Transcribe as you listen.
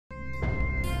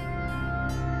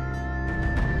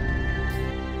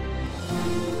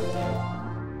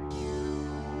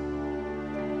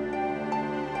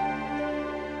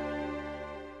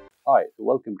Hi,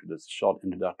 welcome to this short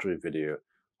introductory video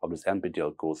of this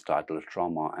NPTEL course titled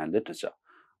Trauma and Literature.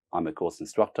 I'm a course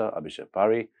instructor, Avishek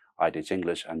Parui. I teach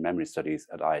English and Memory Studies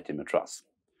at IIT Madras.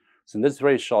 So in this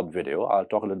very short video, I'll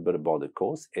talk a little bit about the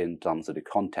course in terms of the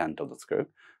content of the scope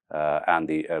and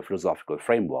the philosophical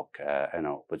framework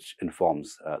which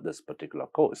informs this particular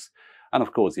course. And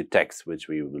of course, the text which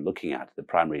we will be looking at, the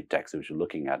primary text which we're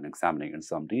looking at and examining in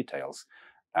some details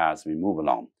as we move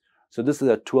along. So this is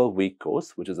a 12-week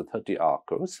course, which is a 30-hour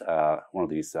course, one of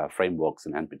these frameworks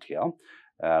in NPTEL,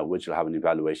 which will have an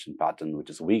evaluation pattern which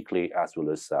is weekly, as well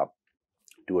as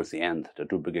towards the end, the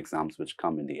two big exams which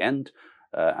come in the end.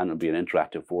 And it'll be an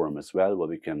interactive forum as well, where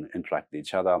we can interact with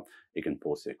each other. You can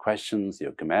post your questions,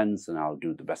 your comments, and I'll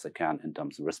do the best I can in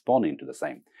terms of responding to the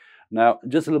same. Now,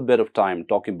 just a little bit of time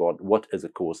talking about what is the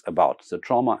course about. So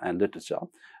Trauma and Literature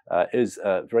is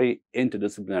a very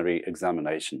interdisciplinary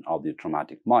examination of the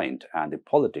traumatic mind and the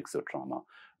politics of trauma,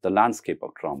 the landscape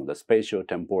of trauma, the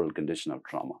spatio-temporal condition of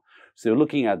trauma. So you're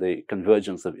looking at the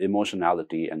convergence of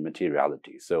emotionality and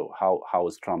materiality. So how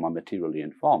is trauma materially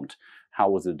informed? How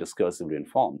was it discursively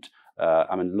informed?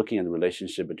 Looking at the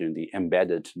relationship between the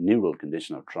embedded neural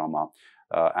condition of trauma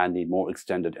and the more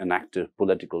extended inactive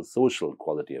political social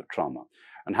quality of trauma,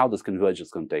 and how this convergence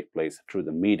can take place through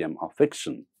the medium of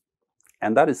fiction.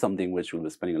 And that is something which we'll be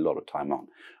spending a lot of time on,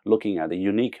 looking at the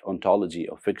unique ontology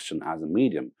of fiction as a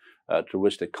medium through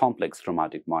which the complex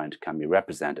traumatic mind can be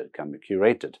represented, can be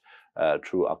curated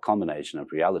through a combination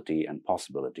of reality and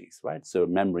possibilities, right? So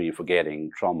memory,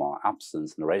 forgetting, trauma,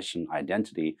 absence, narration,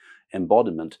 identity,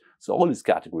 embodiment. So all these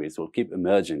categories will keep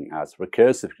emerging as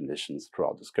recursive conditions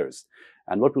throughout this course.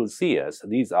 And what we'll see is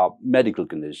these are medical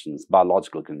conditions,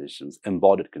 biological conditions,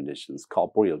 embodied conditions,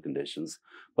 corporeal conditions,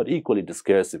 but equally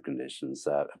discursive conditions,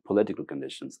 political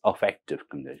conditions, affective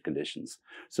conditions.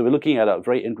 So we're looking at a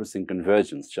very interesting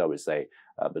convergence, shall we say,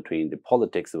 between the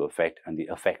politics of affect and the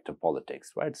affect of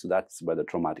politics, right? So that's where the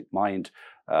traumatic mind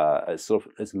is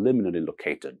liminally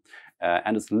located.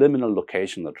 And its liminal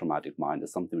location of the traumatic mind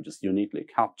is something which is uniquely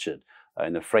captured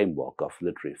in the framework of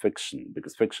literary fiction,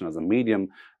 because fiction as a medium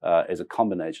is a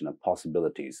combination of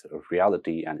possibilities, of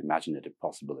reality and imaginative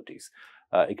possibilities.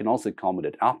 It can also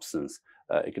accommodate absence.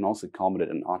 It can also accommodate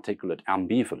an articulate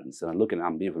ambivalence. And I look at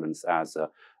ambivalence as a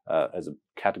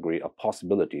category of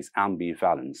possibilities,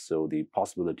 ambivalence, so the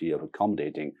possibility of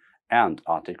accommodating and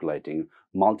articulating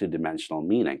multidimensional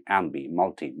meaning,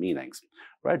 multi meanings,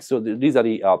 right? So these are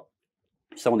the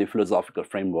some of the philosophical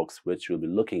frameworks which we'll be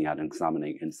looking at and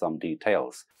examining in some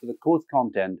details. So the course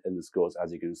content in this course,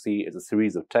 as you can see, is a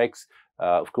series of texts.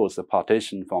 Of course, the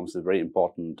partition forms a very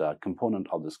important component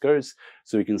of this course.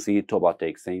 So you can see Toba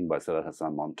Takes Sing by Sarat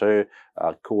Hassan Manto,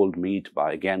 Cold Meat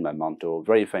by Manto,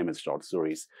 very famous short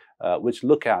stories, which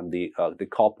look at the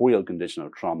corporeal condition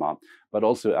of trauma, but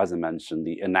also, as I mentioned,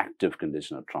 the inactive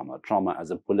condition of trauma, trauma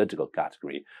as a political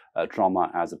category,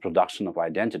 trauma as a production of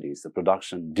identities, the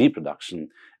production, deproduction,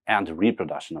 and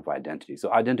reproduction of identity.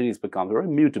 So identities become a very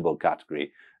mutable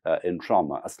category in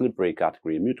trauma, a slippery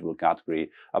category, a mutable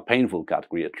category, a painful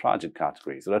category, a tragic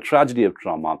category. So the tragedy of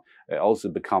trauma also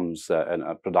becomes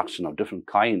a production of different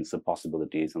kinds of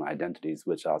possibilities and identities,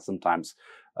 which are sometimes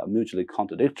mutually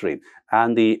contradictory.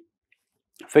 And the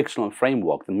fictional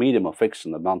framework, the medium of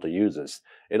fiction that Manto uses,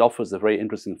 it offers a very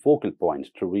interesting focal point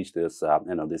to reach this,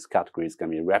 these categories can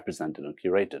be represented and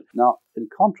curated. Now, in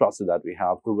contrast to that, we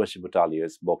have Urvashi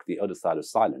Bhattacharya's book, The Other Side of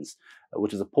Silence,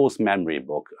 which is a post-memory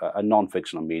book, a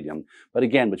non-fictional medium, but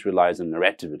again, which relies on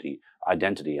narrativity,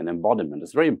 identity, and embodiment.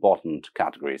 It's very important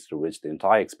categories through which the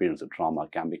entire experience of trauma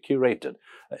can be curated.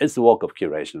 It's the work of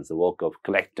curation, it's the work of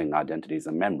collecting identities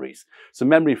and memories. So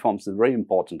memory forms a very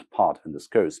important part in this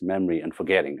course, memory and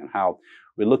forgetting, and how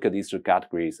we look at these two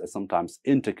categories as sometimes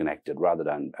interconnected rather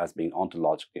than as being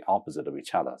ontologically opposite of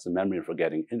each other. So memory and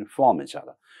forgetting inform each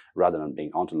other rather than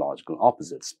being ontological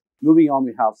opposites. Moving on,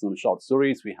 we have some short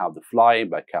stories. We have The Fly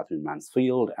by Catherine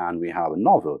Mansfield, and we have a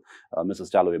novel,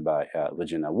 Mrs. Dalloway by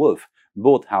Virginia Woolf.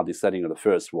 Both have the setting of the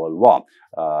First World War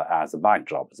as a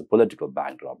backdrop, as a political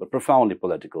backdrop, a profoundly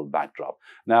political backdrop.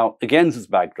 Now, against this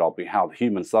backdrop, we have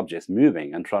human subjects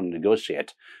moving and trying to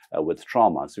negotiate with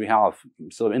trauma. So we have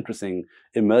sort of interesting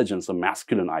emergence of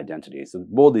masculine identity. So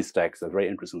both these texts are very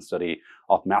interesting study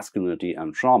of masculinity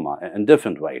and trauma in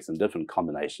different ways, in different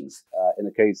combinations. In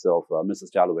the case of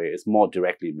Mrs. Dalloway, it's more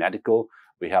directly medical.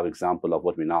 We have example of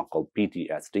what we now call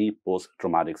PTSD,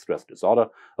 post-traumatic stress disorder.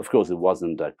 Of course, it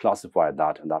wasn't classified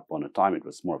that at that point in time. It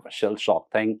was more of a shell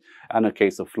shock thing. And in the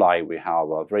case of Fly, we have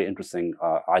a very interesting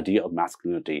idea of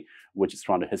masculinity, which is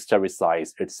trying to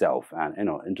hystericize itself, and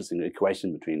interesting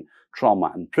equation between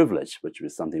trauma and privilege, which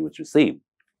is something which we see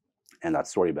in that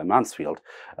story by Mansfield.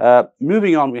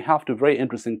 Moving on, we have two very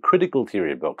interesting critical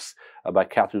theory books by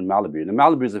Catherine Mansfield. Now,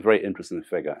 Mansfield is a very interesting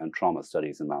figure in trauma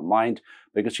studies in my mind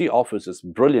because she offers this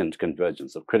brilliant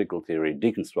convergence of critical theory,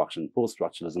 deconstruction,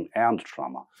 post-structuralism, and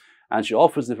trauma. And she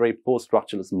offers a very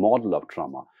post-structuralist model of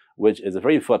trauma, which is a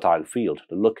very fertile field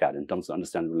to look at in terms of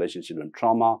understanding the relationship between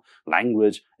trauma,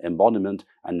 language, embodiment,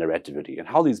 and narrativity, and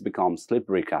how these become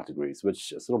slippery categories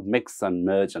which sort of mix and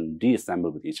merge and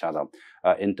deassemble with each other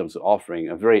in terms of offering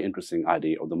a very interesting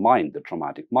idea of the mind, the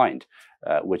traumatic mind,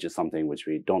 which is something which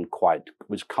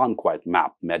can't quite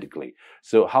map medically.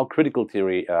 So how critical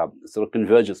theory sort of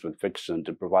converges with fiction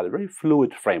to provide a very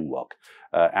fluid framework,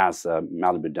 as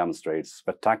Mansfield demonstrates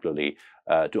spectacularly,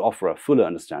 to offer a fuller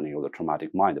understanding of the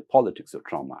traumatic mind, the politics of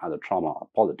trauma, and the trauma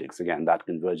of politics. Again, that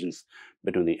convergence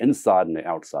between the inside and the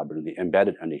outside, between the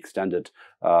embedded and the extended,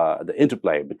 the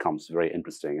interplay becomes very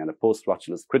interesting. And a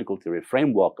post-structuralist critical theory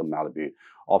framework of Mansfield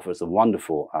offers a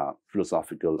wonderful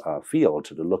philosophical field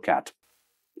to look at.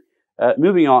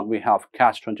 Moving on, we have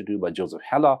Catch-22 by Joseph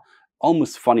Heller,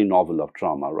 almost funny novel of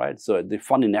trauma, right? So the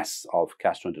funniness of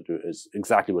Catch-22 is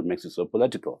exactly what makes it so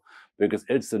political, because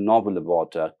it's a novel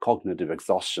about cognitive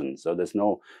exhaustion. So there's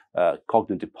no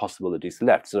cognitive possibilities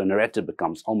left. So the narrative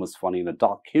becomes almost funny in a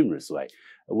dark, humorous way,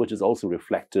 which is also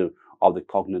reflective of the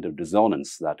cognitive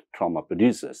dissonance that trauma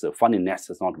produces. So funniness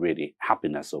is not really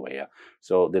happiness over here.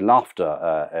 So the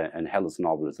laughter in Heller's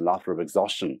novel is laughter of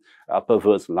exhaustion,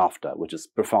 perverse laughter, which is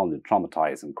profoundly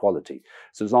traumatizing quality.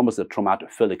 So it's almost a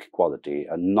traumatophilic quality,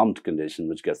 a numbed condition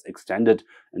which gets extended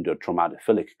into a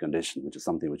traumatophilic condition, which is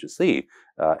something which you see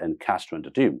in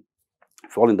Catch-22.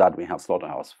 Following that, we have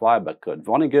Slaughterhouse-Five by Kurt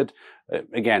Vonnegut.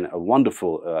 Again, a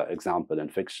wonderful example in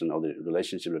fiction of the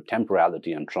relationship of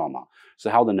temporality and trauma. So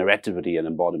how the narrativity and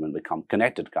embodiment become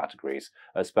connected categories,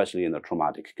 especially in a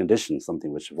traumatic condition,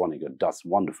 something which Vonnegut does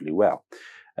wonderfully well.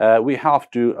 We have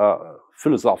two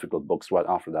philosophical books right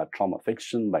after that, Trauma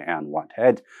Fiction by Anne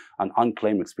Whitehead and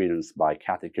Unclaimed Experience by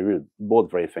Cathy Carew,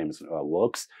 both very famous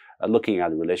works, looking at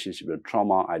the relationship with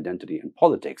trauma, identity, and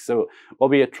politics. So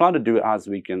what we are trying to do, as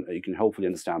you can hopefully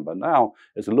understand by now,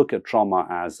 is to look at trauma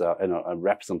as a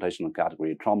representational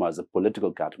category, trauma as a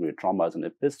political category, trauma as an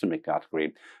epistemic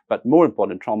category, but more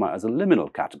important, trauma as a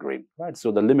liminal category, right?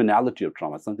 So the liminality of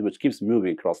trauma is something which keeps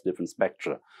moving across different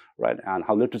spectra, right? And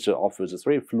how literature offers this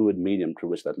very fluid medium through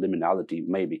which that liminality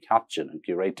may be captured and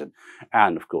curated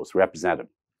and, of course, represented.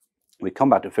 We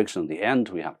come back to fiction at the end.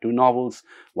 We have two novels,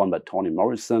 one by Toni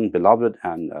Morrison, Beloved,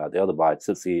 and the other by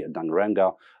Tsitsi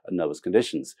Dangaranga, Nervous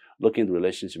Conditions, looking at the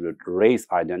relationship with race,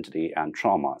 identity, and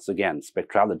trauma. So again,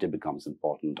 spectrality becomes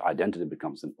important, identity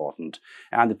becomes important,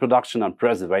 and the production and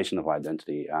preservation of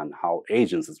identity and how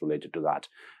agents is related to that.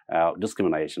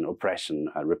 Discrimination, oppression,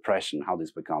 repression, how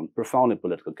these become profoundly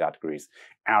political categories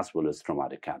as well as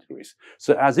traumatic categories.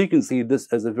 So as you can see, this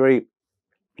is a very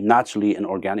naturally and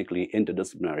organically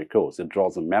interdisciplinary course. It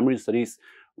draws on memory studies,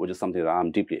 which is something that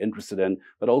I'm deeply interested in,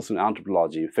 but also in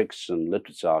anthropology, fiction,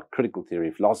 literature, critical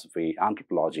theory, philosophy,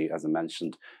 anthropology, as I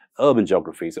mentioned, urban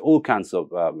geography. So all kinds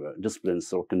of disciplines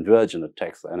sort of converge in a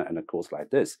text and a course like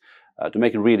this to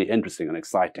make it really interesting and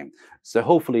exciting. So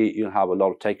hopefully you'll have a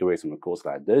lot of takeaways from a course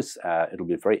like this. It'll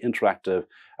be very interactive.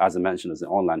 As I mentioned, it's an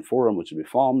online forum which will be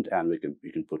formed, and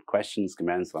you can put questions,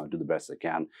 comments, and I'll do the best I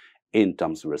can in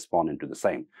terms of responding to the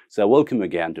same. So welcome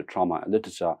again to Trauma and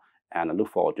Literature, and I look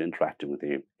forward to interacting with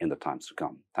you in the times to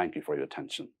come. Thank you for your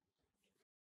attention.